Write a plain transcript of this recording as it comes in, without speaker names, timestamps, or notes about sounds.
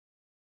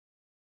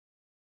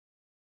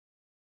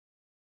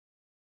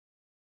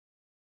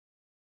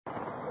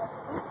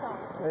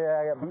Yeah,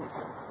 I got boots.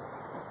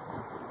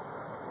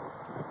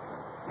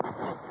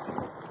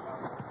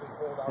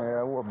 Yeah,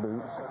 I wore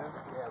boots.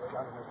 Yeah, they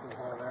got in this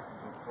one there.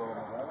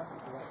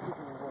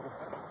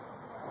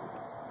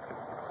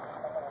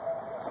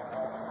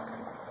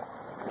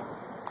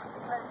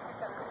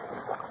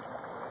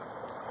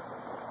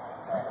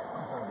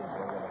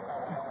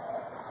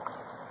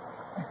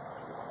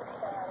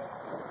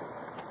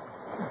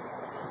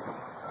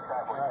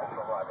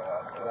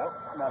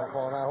 Not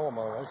falling that hole,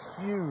 mother. That's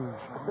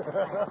huge.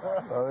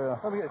 Oh, yeah.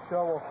 Let me get a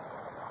shovel.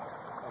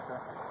 Okay.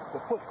 The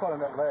foot's caught on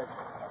that leg.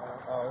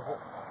 Oh, is it?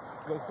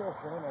 They still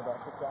been in there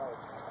about 6 hours.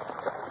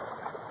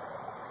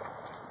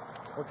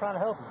 We're trying to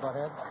help you,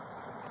 butthead.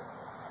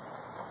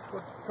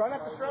 Well, try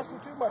not to stress him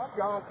too much,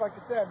 John. Like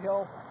I said,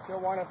 he'll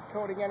wind up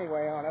coding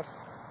anyway on us.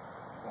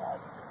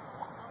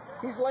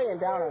 He's laying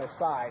down on his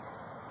side.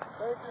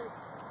 Thank you.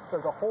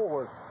 There's a hole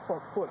where his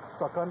front foot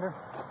stuck under.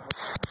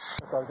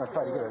 So I was going to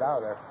try to get it out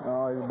of there.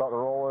 Oh, he's about to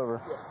roll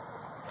over.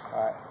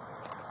 All right.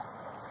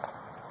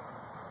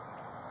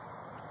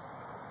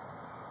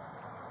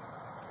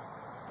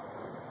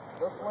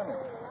 Go swimming.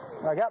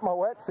 I got my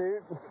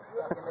wetsuit.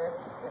 Stuck in there.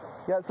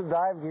 Got some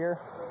dive gear.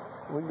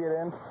 We get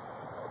in.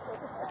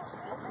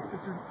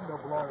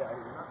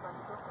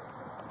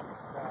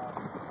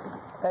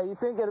 Hey, you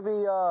think it'd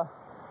be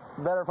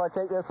better if I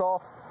take this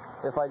off?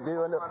 If I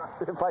do end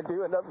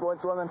up going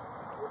swimming?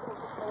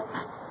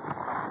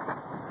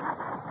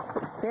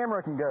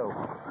 Camera can go.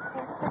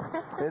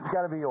 It's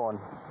got to be on.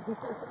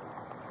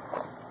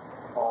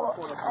 Oh.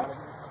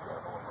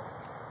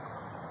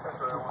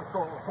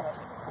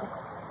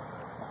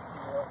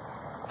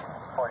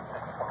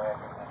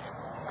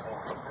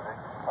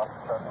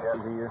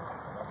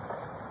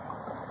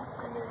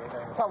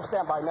 Tell him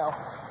stand by now.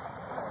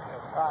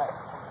 All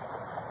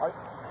right.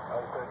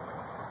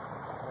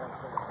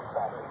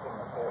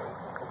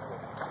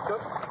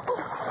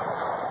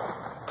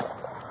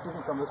 You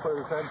can come this way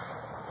with his head.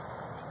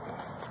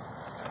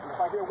 If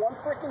I hear one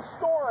freaking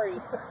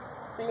story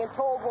being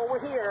told while we're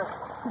here,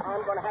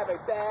 I'm going to have a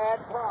bad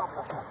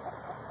problem.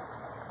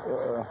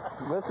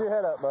 Lift your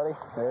head up, buddy.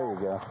 There you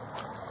go.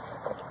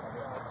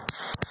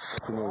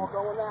 All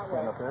going that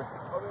way. Up there.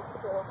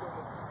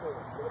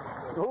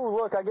 Ooh,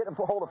 look, I get to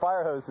hold a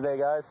fire hose today,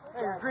 guys.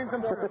 Hey, your dream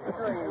comes true. You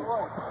don't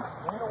want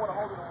to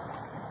hold it.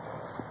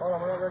 Hold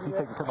on, we're ready. You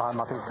take it to the bottom,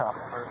 I'll take the top.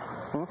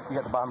 You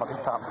got the bottom, I'll take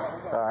the top.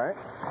 All right.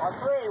 On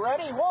 3,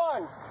 ready?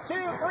 1, 2,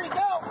 3,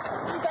 go!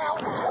 He's out.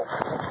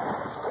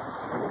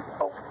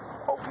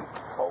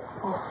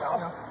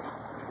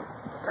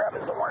 Grab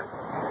it somewhere.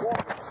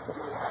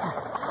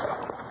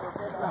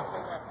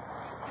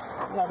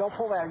 No, don't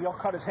pull that. You'll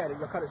cut his head.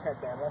 You'll cut his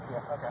head down. Right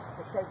here. Okay.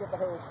 Let's try to get the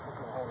hose.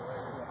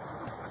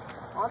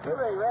 On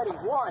 3, ready?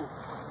 1,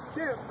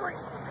 2, 3.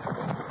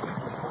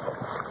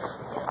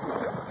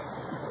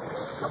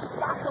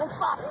 Don't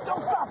stop.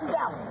 Don't stop. He's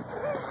out.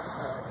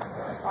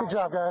 Good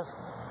job, guys.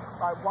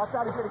 All right, watch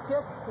out. He's going to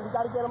kick. So you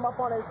got to get him up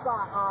on his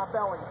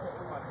belly.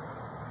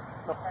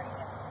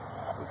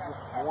 It's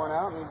just worn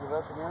out. Needs a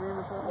veterinarian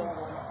or something?